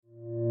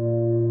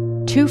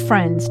Two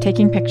friends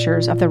taking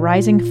pictures of the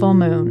rising full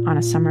moon on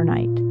a summer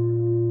night.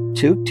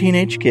 Two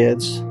teenage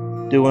kids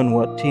doing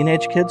what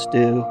teenage kids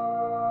do.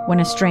 When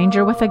a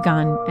stranger with a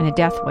gun and a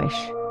death wish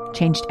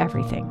changed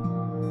everything.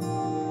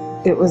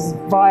 It was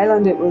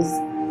violent, it was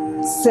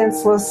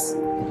senseless,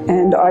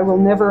 and I will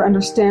never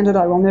understand it,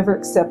 I will never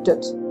accept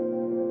it.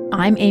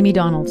 I'm Amy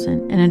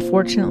Donaldson, and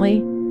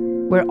unfortunately,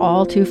 we're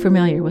all too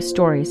familiar with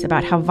stories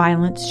about how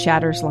violence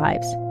shatters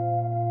lives.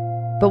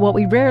 But what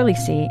we rarely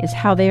see is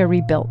how they are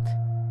rebuilt.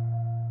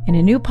 In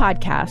a new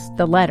podcast,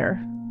 The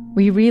Letter,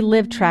 we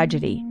relive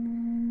tragedy,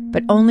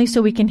 but only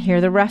so we can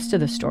hear the rest of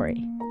the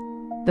story.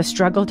 The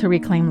struggle to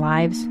reclaim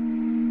lives,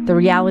 the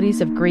realities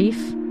of grief,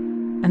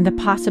 and the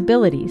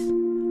possibilities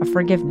of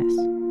forgiveness.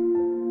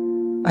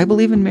 I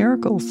believe in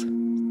miracles.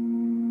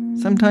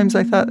 Sometimes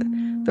I thought,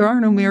 there are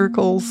no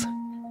miracles.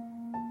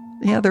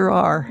 Yeah, there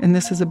are, and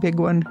this is a big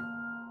one.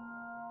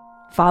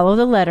 Follow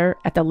The Letter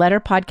at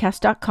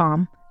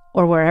theletterpodcast.com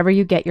or wherever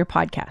you get your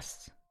podcasts.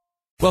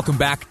 Welcome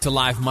back to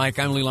Live Mike.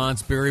 I'm Lee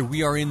Lonsberry.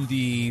 We are in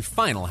the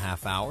final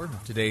half hour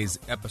of today's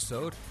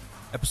episode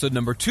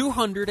number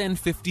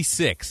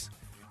 256.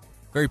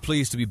 Very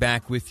pleased to be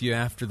back with you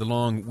after the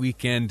long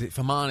weekend. If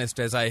I'm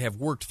honest, as I have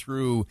worked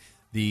through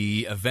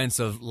the events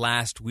of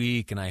last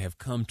week and I have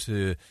come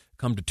to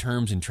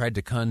terms and tried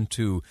to come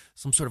to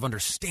some sort of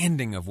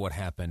understanding of what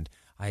happened,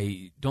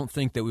 I don't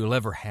think that we will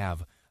ever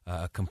have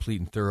a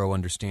complete and thorough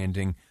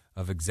understanding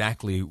of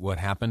exactly what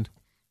happened.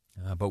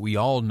 But we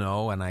all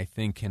know, and I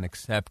think can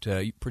accept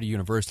pretty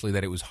universally,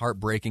 that it was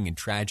heartbreaking and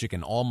tragic,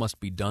 and all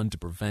must be done to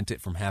prevent it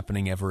from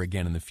happening ever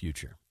again in the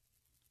future.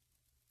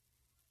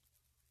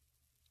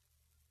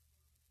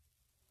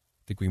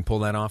 Think we can pull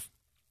that off?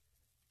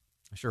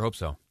 I sure hope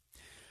so.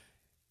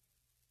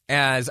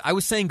 As I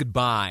was saying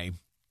goodbye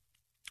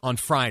on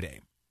Friday,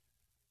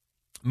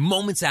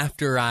 moments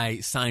after I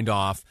signed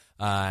off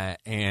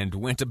and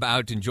went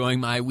about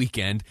enjoying my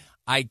weekend,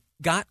 I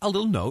got a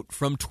little note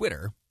from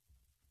Twitter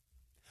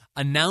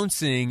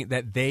announcing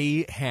that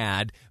they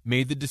had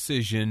made the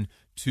decision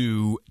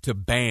to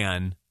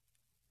ban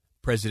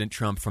President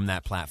Trump from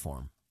that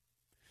platform,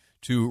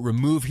 to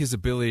remove his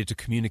ability to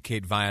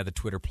communicate via the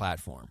Twitter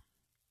platform.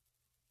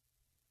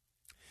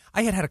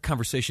 I had a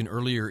conversation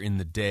earlier in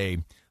the day,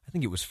 I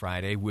think it was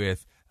Friday,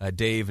 with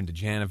Dave and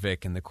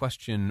Dejanovic, and the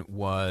question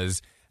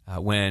was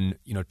when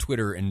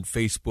Twitter and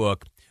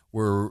Facebook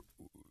were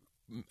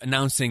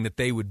announcing that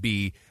they would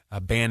be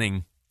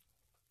banning,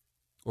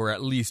 or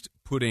at least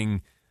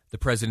putting the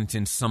president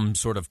in some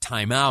sort of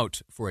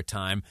timeout for a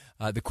time.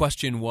 The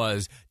question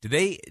was, do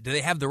they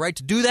have the right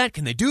to do that?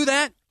 Can they do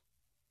that?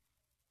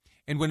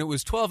 And when it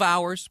was 12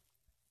 hours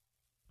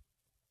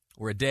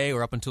or a day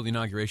or up until the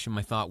inauguration,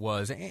 my thought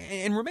was,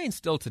 and remains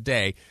still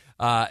today,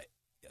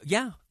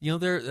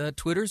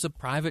 Twitter's a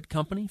private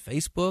company.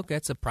 Facebook,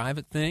 that's a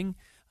private thing.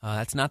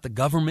 That's not the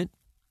government.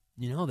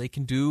 They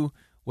can do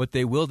what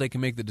they will. They can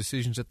make the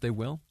decisions that they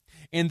will.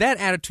 And that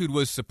attitude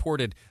was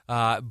supported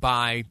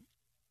by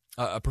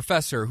a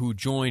professor who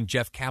joined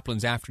Jeff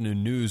Kaplan's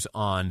Afternoon News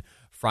on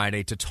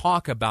Friday to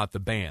talk about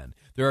the ban.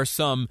 There are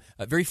some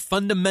very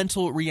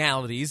fundamental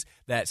realities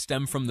that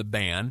stem from the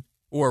ban,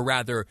 or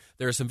rather,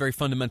 there are some very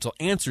fundamental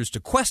answers to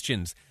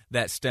questions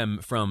that stem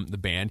from the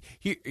ban.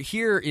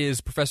 Here is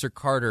Professor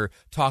Carter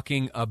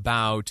talking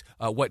about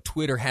what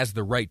Twitter has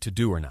the right to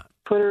do or not.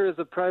 Twitter is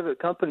a private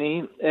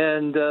company,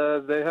 and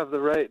they have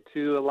the right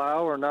to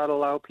allow or not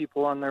allow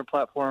people on their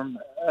platform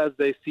as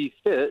they see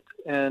fit.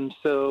 And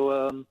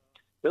so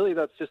really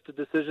that's just a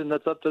decision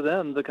that's up to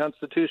them. The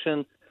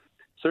Constitution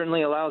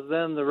certainly allows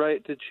them the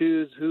right to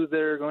choose who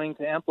they're going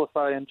to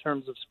amplify in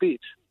terms of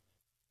speech.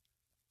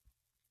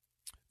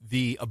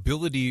 The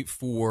ability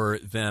for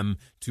them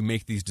to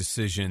make these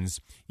decisions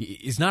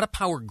is not a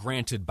power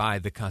granted by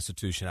the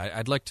Constitution.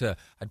 I'd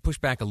push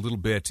back a little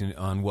bit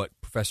on what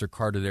Professor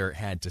Carter there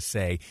had to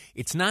say.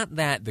 It's not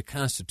that the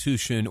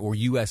Constitution or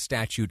U.S.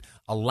 statute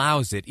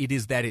allows it. It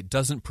is that it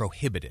doesn't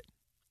prohibit it.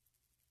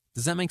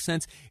 Does that make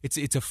sense?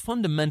 It's a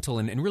fundamental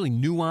and really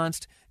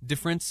nuanced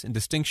difference and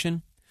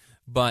distinction,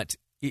 but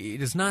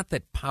it is not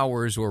that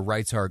powers or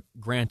rights are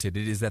granted.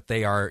 It is that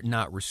they are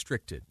not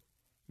restricted.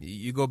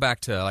 You go back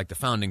to like the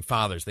Founding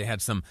Fathers; they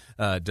had some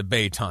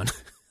debate on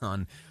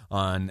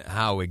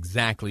how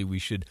exactly we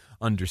should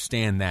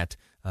understand that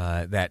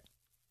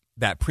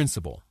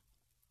principle.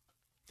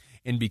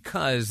 And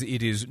because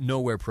it is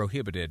nowhere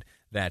prohibited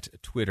that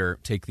Twitter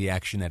take the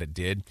action that it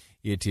did,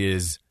 it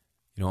is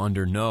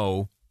under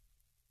no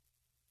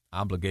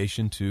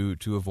obligation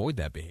to avoid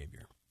that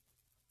behavior.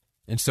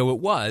 And so it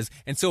was,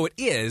 and so it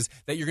is,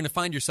 that you're going to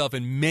find yourself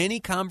in many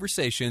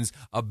conversations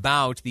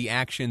about the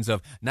actions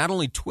of not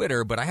only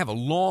Twitter, but I have a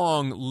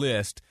long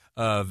list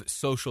of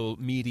social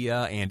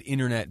media and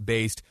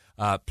internet-based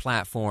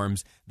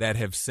platforms that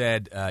have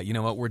said, you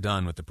know what, we're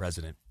done with the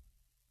president.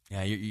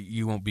 Yeah,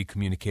 you won't be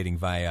communicating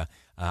via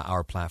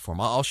our platform.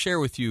 I'll share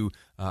with you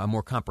a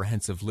more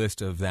comprehensive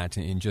list of that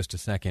in just a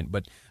second,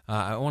 but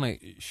I want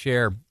to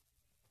share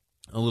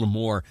a little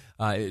more.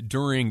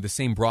 During the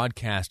same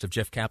broadcast of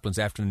Jeff Kaplan's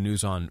Afternoon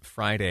News on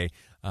Friday,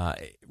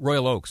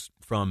 Royal Oakes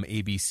from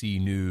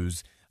ABC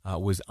News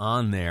was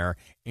on there,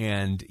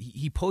 and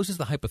he poses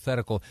the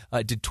hypothetical,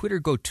 did Twitter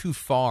go too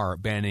far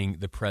banning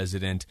the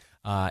president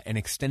and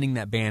extending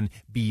that ban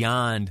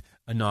beyond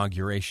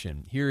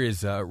inauguration? Here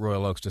is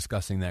Royal Oakes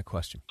discussing that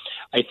question.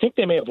 I think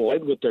they may have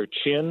led with their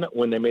chin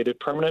when they made it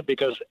permanent,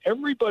 because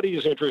everybody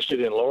is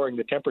interested in lowering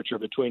the temperature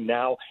between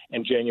now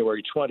and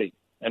January 20.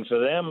 And for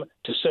them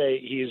to say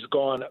he's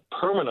gone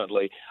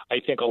permanently, I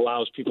think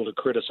allows people to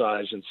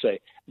criticize and say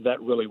that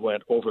really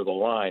went over the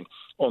line.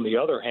 On the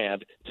other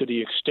hand, to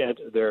the extent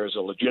there's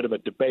a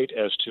legitimate debate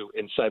as to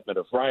incitement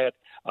of riot,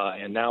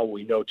 and now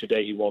we know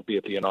today he won't be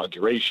at the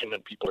inauguration,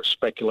 and people are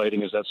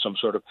speculating, is that some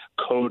sort of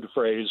code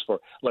phrase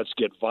for let's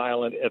get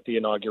violent at the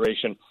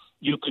inauguration?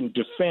 You can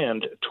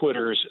defend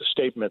Twitter's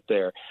statement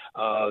there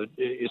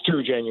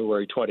through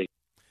January 20.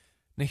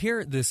 Now,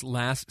 hear this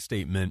last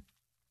statement,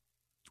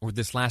 or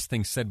this last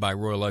thing said by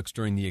Royal Oakes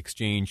during the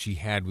exchange he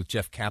had with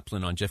Jeff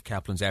Kaplan on Jeff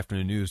Kaplan's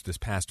Afternoon News this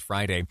past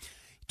Friday.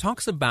 He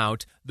talks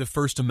about the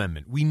First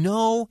Amendment. We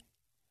know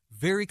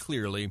very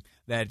clearly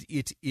that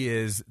it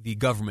is the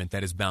government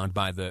that is bound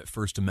by the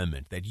First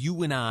Amendment, that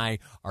you and I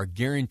are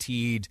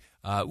guaranteed,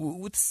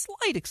 with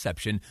slight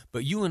exception,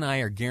 but you and I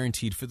are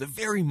guaranteed for the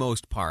very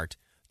most part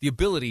the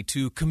ability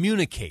to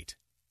communicate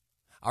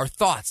our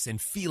thoughts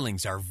and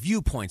feelings, our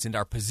viewpoints and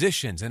our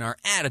positions and our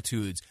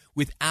attitudes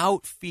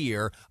without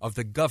fear of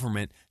the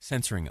government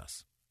censoring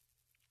us.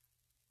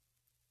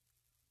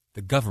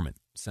 The government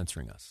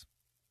censoring us.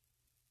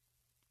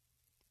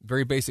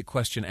 Very basic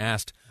question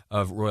asked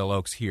of Royal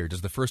Oakes here.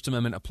 Does the First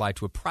Amendment apply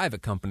to a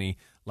private company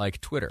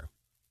like Twitter?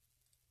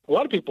 A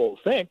lot of people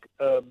think,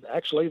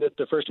 actually, that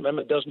the First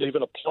Amendment doesn't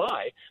even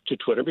apply to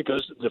Twitter,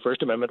 because the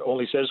First Amendment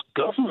only says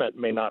government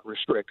may not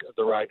restrict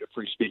the right of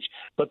free speech.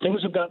 But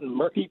things have gotten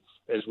murky.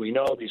 As we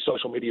know, these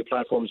social media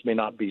platforms may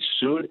not be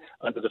sued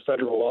under the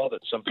federal law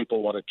that some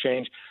people want to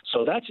change.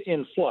 So that's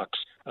in flux.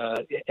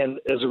 And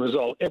as a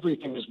result,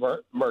 everything is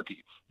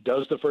murky.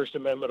 Does the First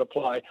Amendment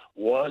apply?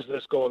 Was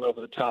this going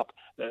over the top?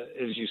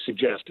 As you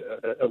suggest,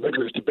 a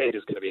rigorous debate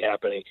is going to be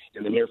happening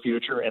in the near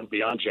future and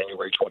beyond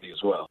January 20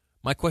 as well.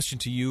 My question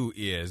to you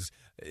is,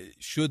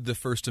 should the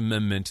First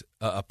Amendment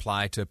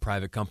apply to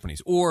private companies?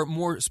 Or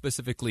more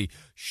specifically,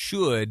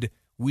 should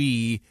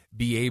we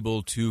be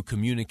able to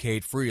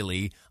communicate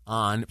freely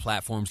on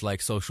platforms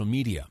like social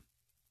media?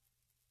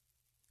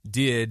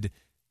 Did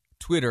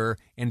Twitter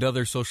and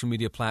other social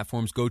media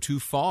platforms go too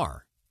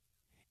far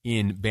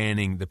in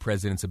banning the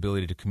president's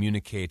ability to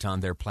communicate on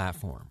their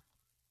platform?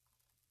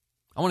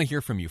 I want to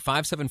hear from you.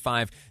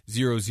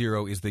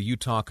 57500 is the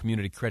Utah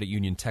Community Credit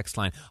Union text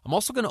line. I'm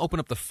also going to open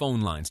up the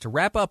phone lines. To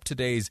wrap up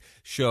today's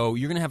show,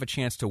 you're going to have a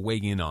chance to weigh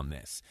in on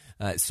this.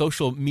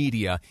 Social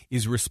media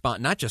is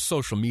not just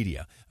social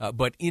media,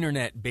 but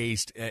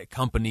internet-based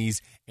companies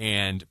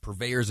and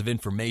purveyors of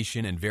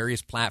information and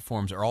various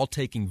platforms are all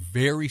taking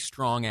very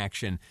strong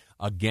action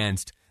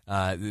against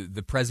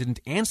the president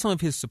and some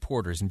of his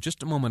supporters. In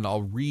just a moment,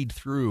 I'll read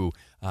through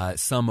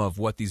some of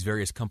what these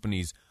various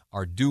companies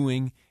are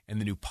doing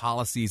and the new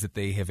policies that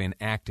they have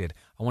enacted.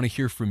 I want to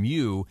hear from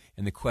you,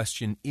 and the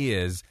question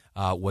is,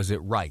 was it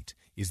right?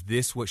 Is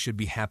this what should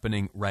be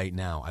happening right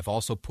now? I've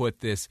also put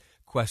this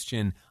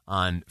question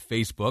on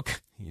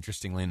Facebook,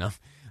 interestingly enough,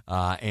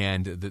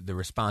 and the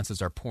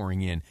responses are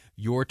pouring in.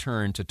 Your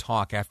turn to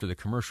talk after the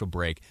commercial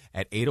break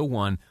at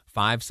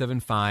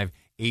 801-575-8255.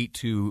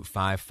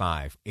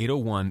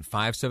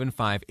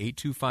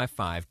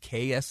 801-575-8255,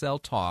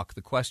 KSL Talk.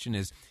 The question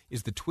is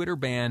the Twitter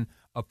ban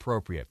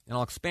appropriate? And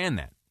I'll expand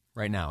that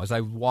right now as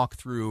I walk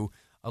through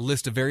a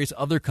list of various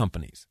other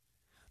companies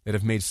that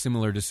have made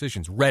similar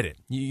decisions. Reddit.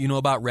 You know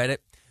about Reddit?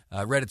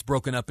 Reddit's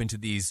broken up into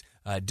these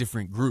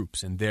different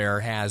groups, and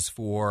there has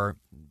for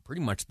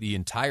pretty much the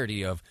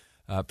entirety of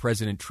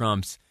President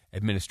Trump's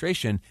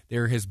administration,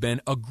 there has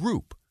been a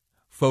group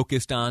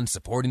focused on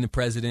supporting the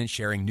president,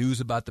 sharing news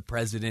about the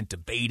president,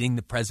 debating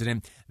the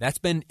president. That's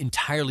been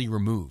entirely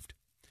removed.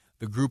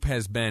 The group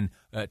has been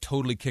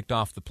totally kicked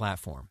off the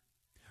platform.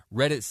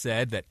 Reddit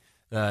said that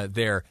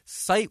their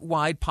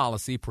site-wide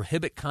policy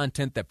prohibit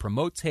content that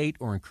promotes hate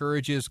or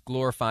encourages,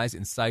 glorifies,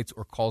 incites,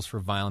 or calls for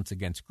violence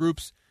against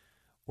groups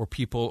or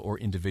people or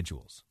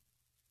individuals.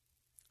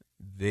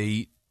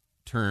 They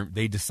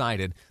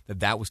decided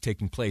that was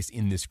taking place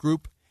in this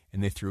group,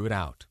 and they threw it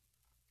out.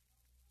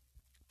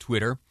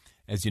 Twitter,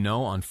 as you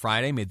know, on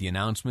Friday made the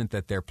announcement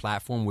that their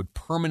platform would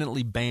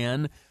permanently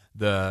ban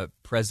the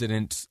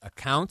president's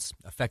accounts,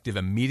 effective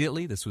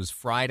immediately. This was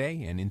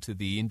Friday and into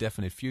the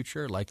indefinite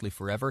future, likely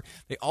forever.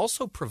 They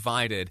also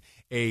provided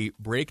a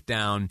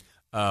breakdown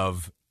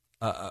of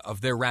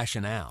their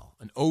rationale,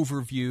 an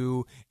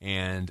overview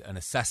and an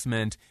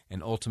assessment,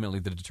 and ultimately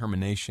the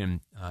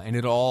determination. And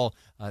it all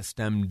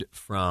stemmed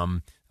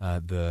from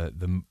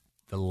the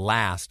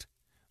last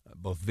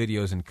both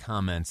videos and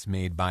comments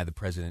made by the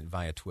president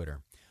via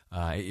Twitter.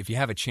 If you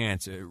have a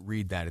chance,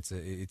 read that.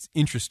 It's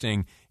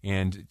interesting,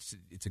 and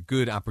it's a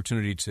good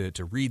opportunity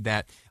to read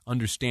that,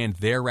 understand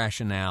their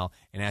rationale,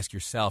 and ask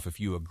yourself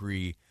if you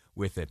agree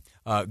with it.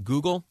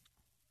 Google,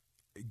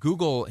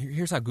 Google,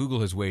 here's how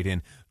Google has weighed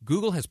in.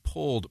 Google has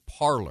pulled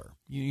Parler.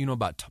 You know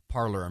about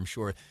Parler, I'm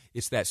sure.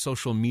 It's that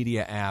social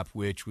media app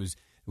which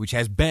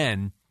has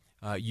been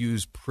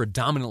used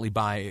predominantly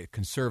by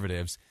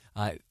conservatives.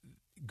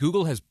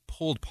 Google has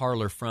pulled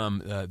Parler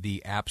from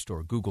the App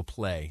Store, Google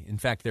Play. In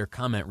fact, their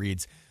comment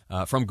reads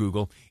from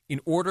Google,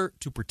 "In order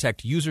to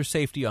protect user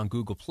safety on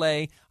Google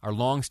Play, our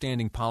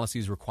long-standing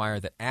policies require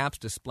that apps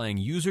displaying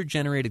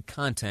user-generated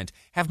content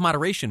have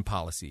moderation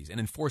policies and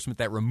enforcement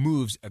that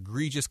removes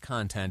egregious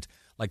content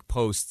like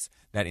posts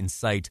that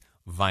incite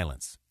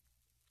violence."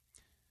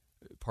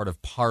 Part of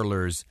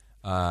Parler's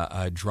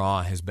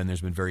draw has been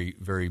there's been very,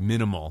 very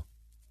minimal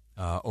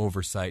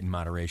oversight and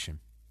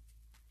moderation.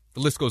 The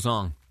list goes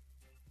on.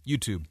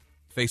 YouTube,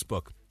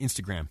 Facebook,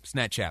 Instagram,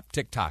 Snapchat,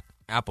 TikTok,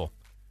 Apple,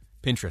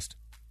 Pinterest,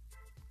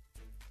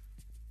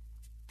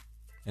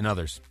 and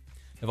others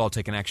have all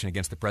taken action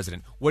against the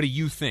president. What do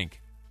you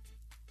think?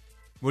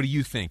 What do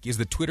you think? Is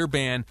the Twitter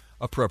ban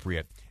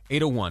appropriate?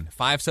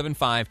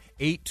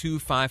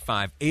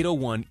 801-575-8255.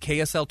 801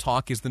 KSL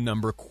Talk is the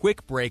number.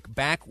 Quick break.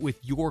 Back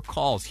with your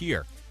calls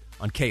here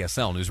on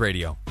KSL News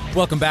Radio.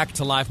 Welcome back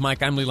to Live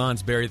Mike. I'm Lee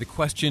Lonsberry. The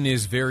question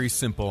is very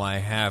simple. I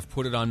have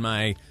put it on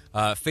my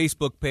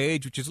Facebook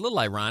page, which is a little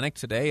ironic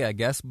today, I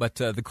guess. But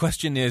the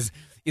question is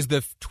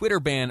the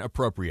Twitter ban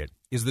appropriate?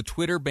 Is the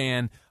Twitter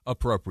ban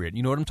appropriate?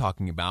 You know what I'm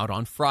talking about.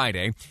 On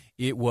Friday,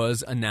 it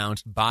was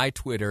announced by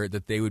Twitter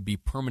that they would be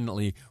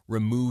permanently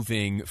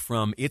removing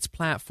from its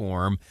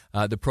platform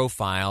the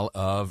profile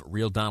of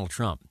real Donald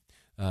Trump.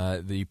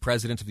 The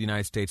president of the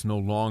United States no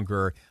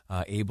longer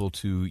able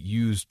to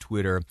use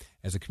Twitter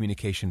as a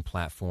communication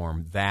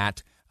platform.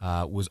 That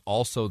was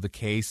also the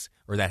case,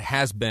 or that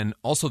has been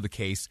also the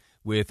case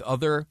with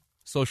other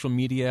social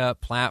media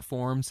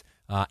platforms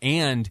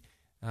and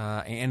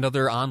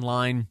other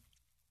online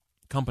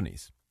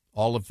companies,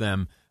 all of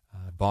them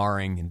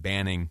barring and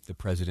banning the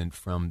president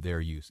from their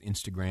use.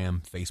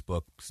 Instagram,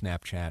 Facebook,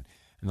 Snapchat,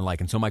 and the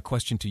like. And so my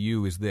question to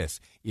you is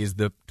this: is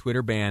the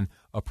Twitter ban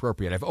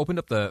appropriate? I've opened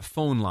up the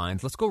phone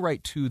lines. Let's go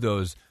right to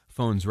those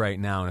phones right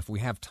now. And if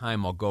we have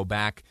time, I'll go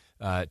back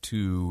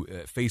to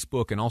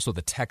Facebook and also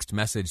the text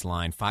message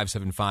line,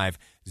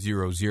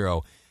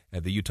 57500.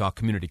 The Utah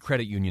Community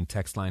Credit Union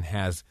text line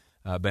has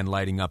been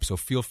lighting up. So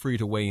feel free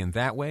to weigh in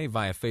that way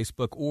via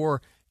Facebook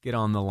or get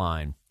on the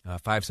line.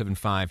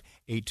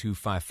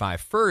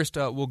 575-8255. First,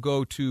 we'll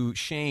go to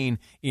Shane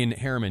in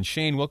Harriman.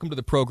 Shane, welcome to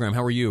the program.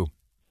 How are you?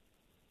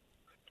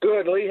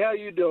 Good, Lee. How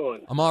you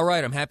doing? I'm all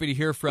right. I'm happy to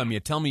hear from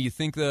you. Tell me, you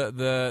think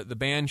the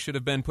ban should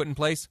have been put in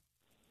place?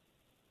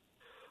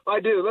 I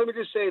do. Let me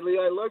just say, Lee,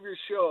 I love your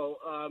show,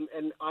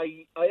 and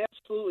I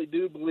absolutely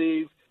do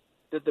believe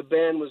that the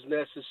ban was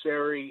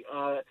necessary.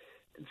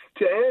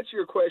 To answer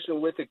your question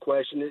with a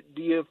question,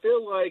 do you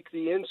feel like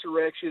the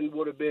insurrection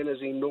would have been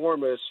as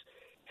enormous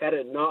had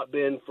it not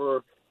been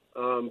for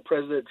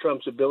President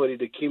Trump's ability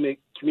to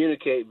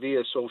communicate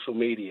via social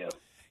media?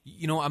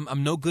 You know,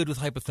 I'm no good with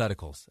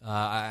hypotheticals.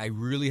 I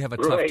really have a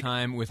tough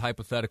time with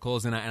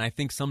hypotheticals, and I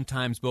think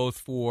sometimes both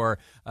for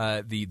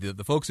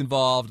the folks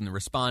involved and the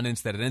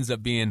respondents that it ends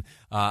up being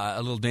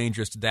a little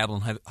dangerous to dabble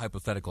in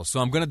hypotheticals.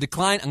 So I'm going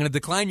to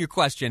decline your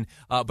question,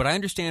 but I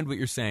understand what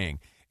you're saying,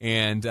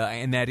 and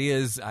that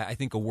is, I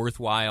think, a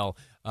worthwhile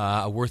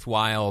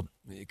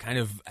kind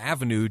of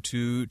avenue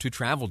to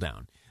travel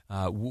down.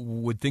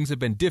 Would things have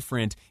been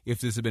different if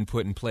this had been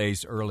put in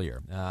place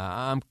earlier?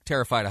 I'm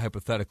terrified of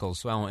hypotheticals,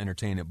 so I won't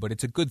entertain it, but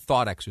it's a good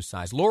thought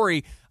exercise.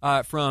 Lori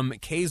from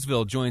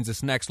Kaysville joins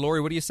us next. Lori,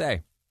 what do you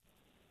say?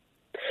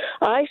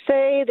 I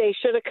say they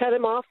should have cut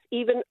him off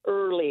even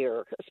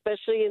earlier,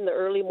 especially in the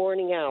early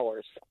morning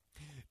hours.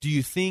 Do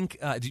you think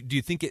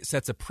it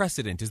sets a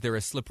precedent? Is there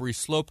a slippery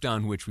slope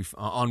on which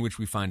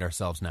we find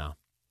ourselves now?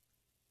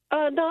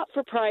 Not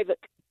for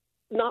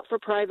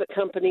private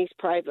companies,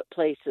 private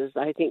places.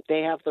 I think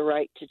they have the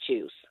right to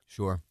choose.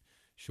 Sure.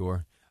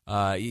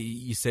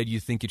 You said you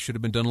think it should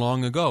have been done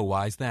long ago.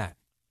 Why is that?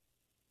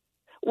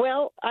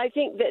 Well, I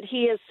think that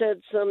he has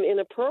said some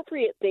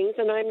inappropriate things,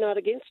 and I'm not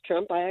against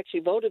Trump. I actually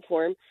voted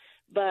for him.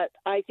 But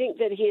I think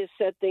that he has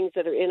said things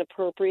that are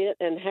inappropriate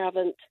and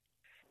haven't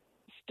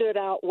stood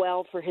out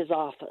well for his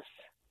office.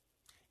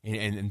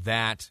 And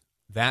that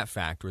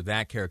fact or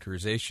that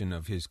characterization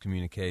of his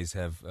communiques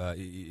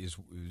is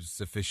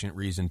sufficient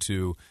reason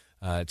to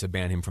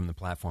ban him from the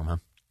platform, huh?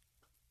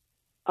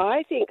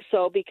 I think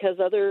so, because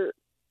other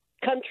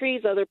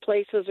countries, other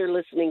places are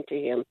listening to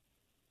him.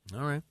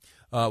 All right.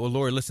 Well,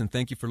 Lori, listen,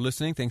 thank you for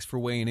listening. Thanks for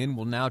weighing in.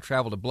 We'll now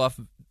travel to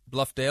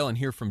Bluffdale and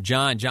hear from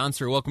John. John,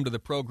 sir, welcome to the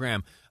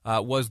program.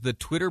 Was the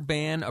Twitter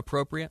ban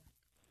appropriate?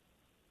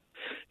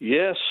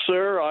 Yes,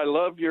 sir. I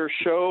love your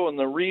show, and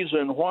the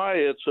reason why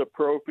it's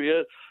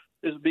appropriate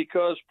is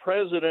because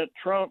President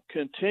Trump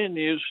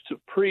continues to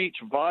preach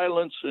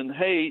violence and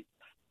hate,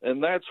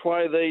 and that's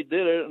why they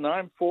did it, and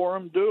I'm for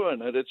him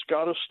doing it. It's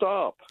got to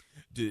stop.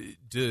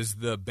 Does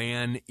the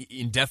ban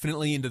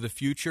indefinitely into the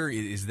future,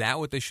 is that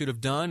what they should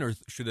have done, or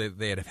should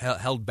they have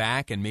held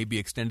back and maybe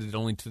extended it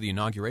only to the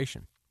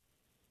inauguration?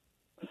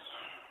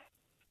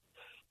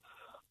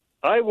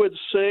 I would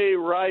say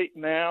right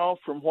now,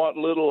 from what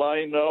little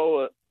I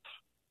know,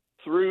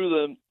 through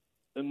the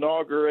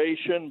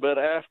inauguration, but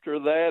after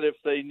that, if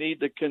they need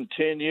to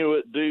continue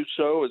it, do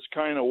so. It's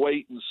kind of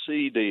wait and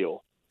see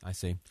deal. I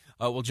see.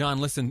 Well, John,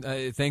 listen,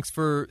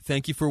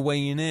 thank you for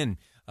weighing in.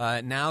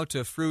 Now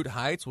to Fruit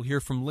Heights. We'll hear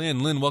from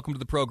Lynn. Lynn, welcome to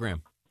the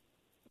program.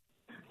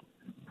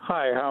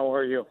 Hi, how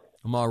are you?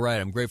 I'm all right.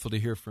 I'm grateful to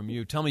hear from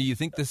you. Tell me, you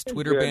think this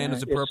Twitter ban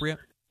is appropriate?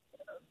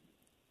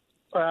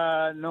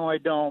 No, I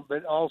don't.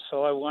 But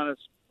also, I want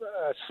to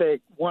say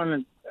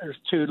one or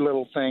two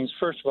little things.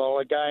 First of all,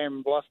 a guy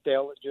in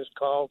Bluffdale that just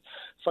called,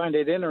 find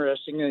it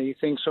interesting that he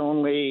thinks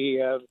only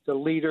the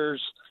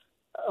leaders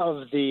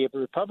of the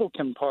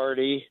Republican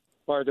Party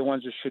are the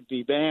ones that should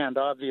be banned.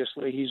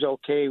 Obviously, he's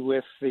okay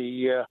with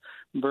the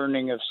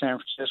burning of San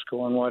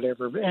Francisco and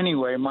whatever. But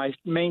anyway, my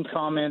main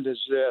comment is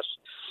this.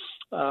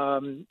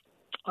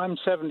 I'm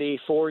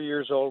 74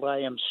 years old. I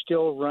am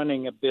still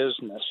running a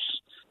business,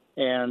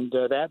 and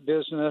that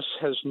business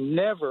has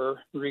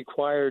never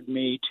required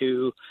me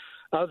to,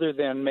 other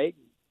than make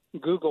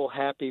Google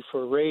happy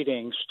for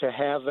ratings, to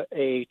have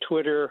a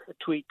Twitter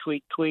tweet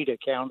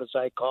account, as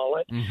I call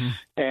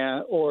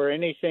it, or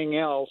anything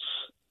else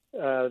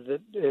that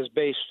is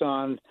based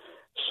on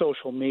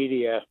social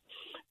media.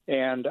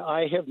 And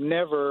I have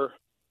never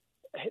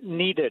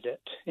needed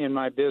it in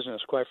my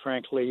business, quite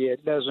frankly.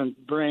 It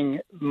doesn't bring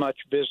much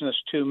business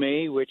to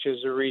me, which is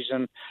the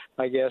reason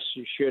I guess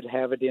you should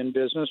have it in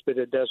business, but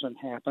it doesn't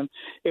happen.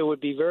 It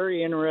would be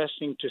very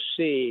interesting to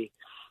see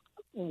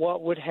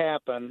what would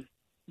happen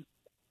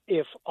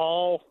if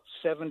all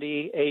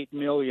 78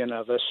 million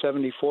of us,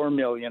 74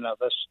 million of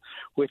us,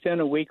 within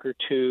a week or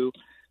two,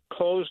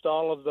 closed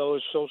all of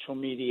those social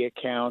media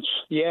accounts.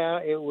 Yeah,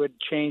 it would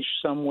change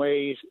some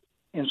ways.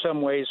 In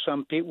some ways,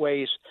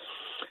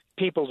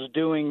 people's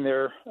doing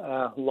their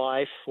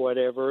life,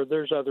 whatever.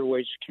 There's other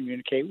ways to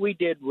communicate. We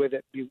did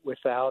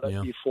without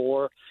it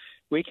before.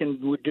 We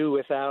can do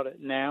without it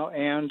now,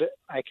 and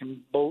I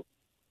can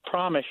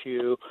promise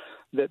you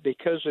that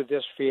because of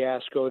this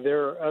fiasco,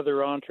 there are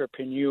other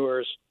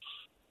entrepreneurs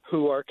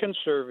who are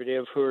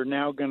conservative who are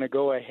now going to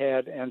go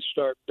ahead and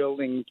start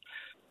building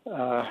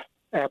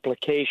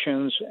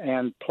applications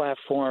and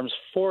platforms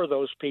for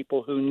those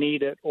people who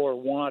need it or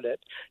want it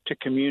to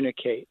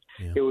communicate.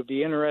 Yeah. It would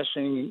be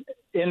interesting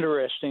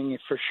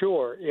for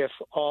sure if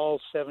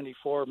all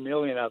 74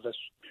 million of us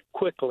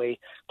quickly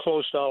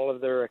closed all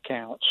of their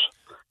accounts.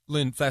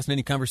 Lynn,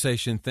 fascinating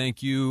conversation.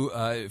 Thank you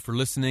for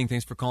listening.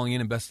 Thanks for calling in,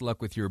 and best of luck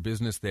with your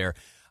business there.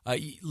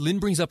 Lynn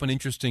brings up an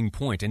interesting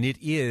point, and it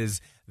is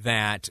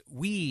that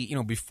we,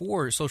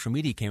 before social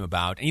media came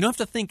about, and you don't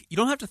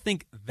have to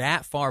think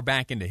that far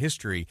back into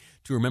history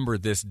to remember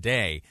this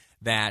day,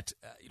 that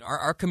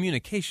our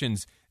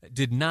communications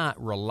did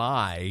not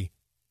rely,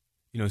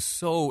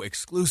 so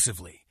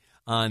exclusively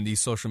on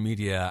these social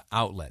media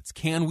outlets.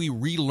 Can we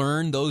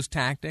relearn those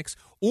tactics,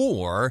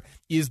 or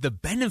is the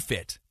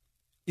benefit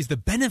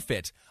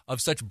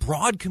of such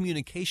broad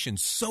communication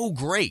so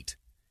great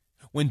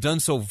when done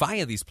so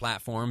via these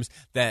platforms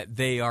that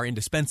they are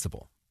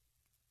indispensable?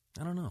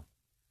 I don't know.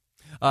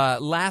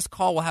 Last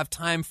call we'll have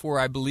time for,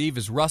 I believe,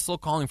 is Russell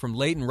calling from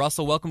Layton.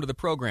 Russell, welcome to the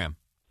program.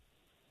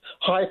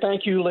 Hi,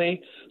 thank you,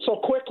 Lee. So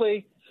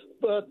quickly,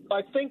 but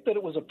I think that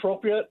it was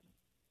appropriate.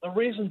 The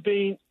reason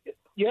being,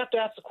 you have to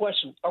ask the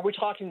question, are we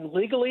talking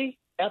legally,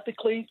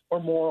 ethically,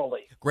 or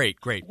morally? Great.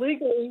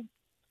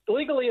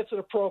 Legally, it's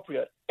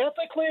appropriate.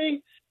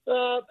 Ethically,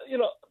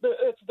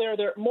 it's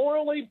there.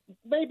 Morally,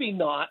 maybe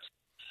not.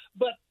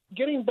 But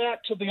getting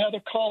back to the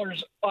other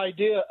caller's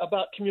idea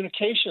about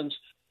communications,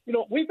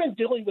 we've been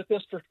dealing with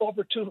this for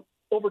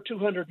over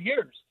 200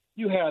 years.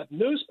 You had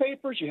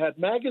newspapers, you had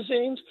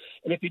magazines,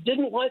 and if you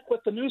didn't like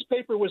what the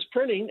newspaper was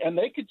printing, and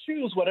they could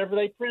choose whatever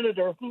they printed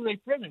or who they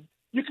printed,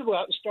 you could go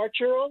out and start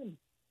your own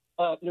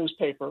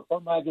newspaper or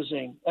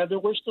magazine. And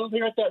we're still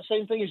here at that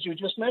same thing as you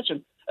just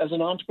mentioned. As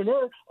an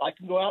entrepreneur, I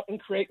can go out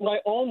and create my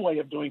own way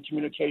of doing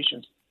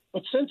communications.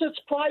 But since it's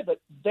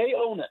private, they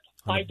own it.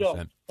 100%. I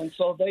don't. And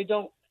so they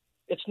don't.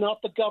 It's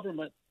not the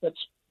government that's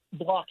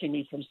blocking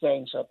me from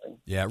saying something.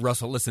 Yeah,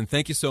 Russell, listen,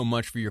 thank you so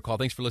much for your call.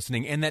 Thanks for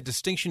listening. And that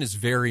distinction is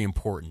very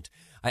important.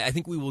 I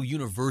think we will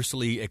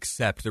universally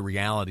accept the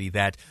reality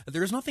that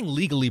there is nothing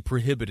legally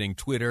prohibiting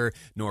Twitter,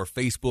 nor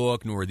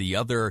Facebook, nor the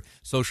other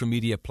social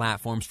media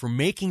platforms from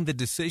making the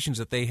decisions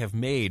that they have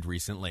made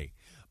recently.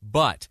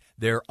 But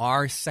there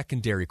are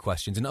secondary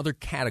questions and other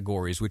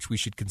categories which we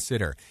should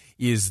consider.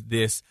 Is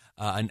this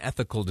an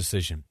ethical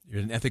decision,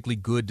 an ethically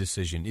good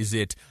decision? Is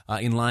it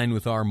in line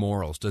with our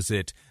morals? Does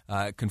it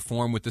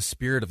conform with the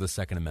spirit of the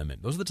Second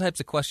Amendment? Those are the types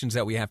of questions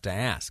that we have to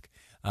ask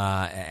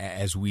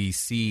as we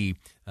see,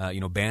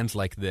 bans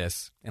like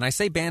this. And I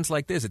say bans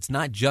like this, it's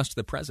not just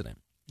the president.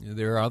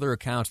 There are other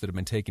accounts that have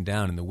been taken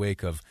down in the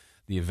wake of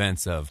the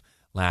events of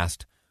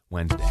last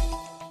Wednesday.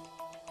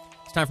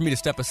 It's time for me to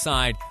step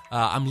aside.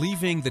 I'm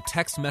leaving the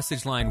text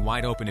message line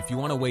wide open. If you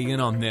want to weigh in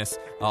on this,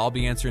 I'll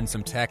be answering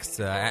some texts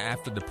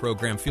after the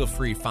program. Feel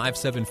free,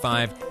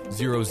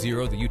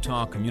 57500, the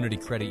Utah Community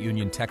Credit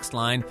Union text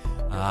line.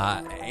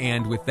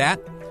 And with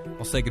that,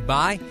 I'll say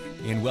goodbye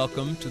and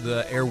welcome to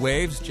the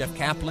airwaves Jeff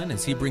Kaplan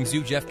as he brings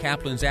you Jeff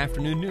Kaplan's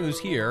Afternoon News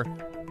here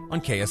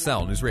on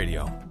KSL News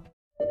Radio.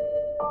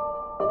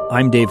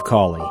 I'm Dave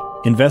Cawley,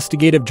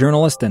 investigative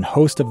journalist and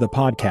host of the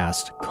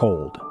podcast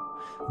Cold.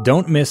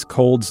 Don't miss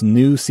Cold's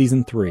new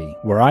Season 3,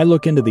 where I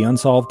look into the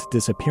unsolved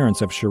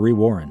disappearance of Cherie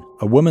Warren,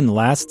 a woman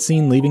last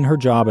seen leaving her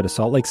job at a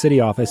Salt Lake City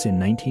office in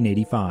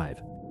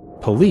 1985.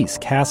 Police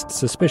cast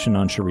suspicion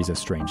on Cherie's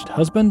estranged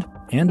husband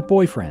and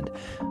boyfriend,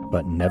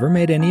 but never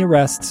made any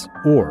arrests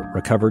or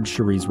recovered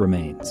Cherie's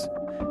remains.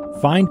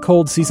 Find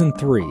Cold Season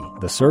 3,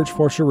 The Search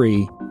for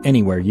Cherie,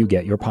 anywhere you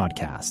get your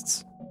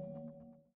podcasts.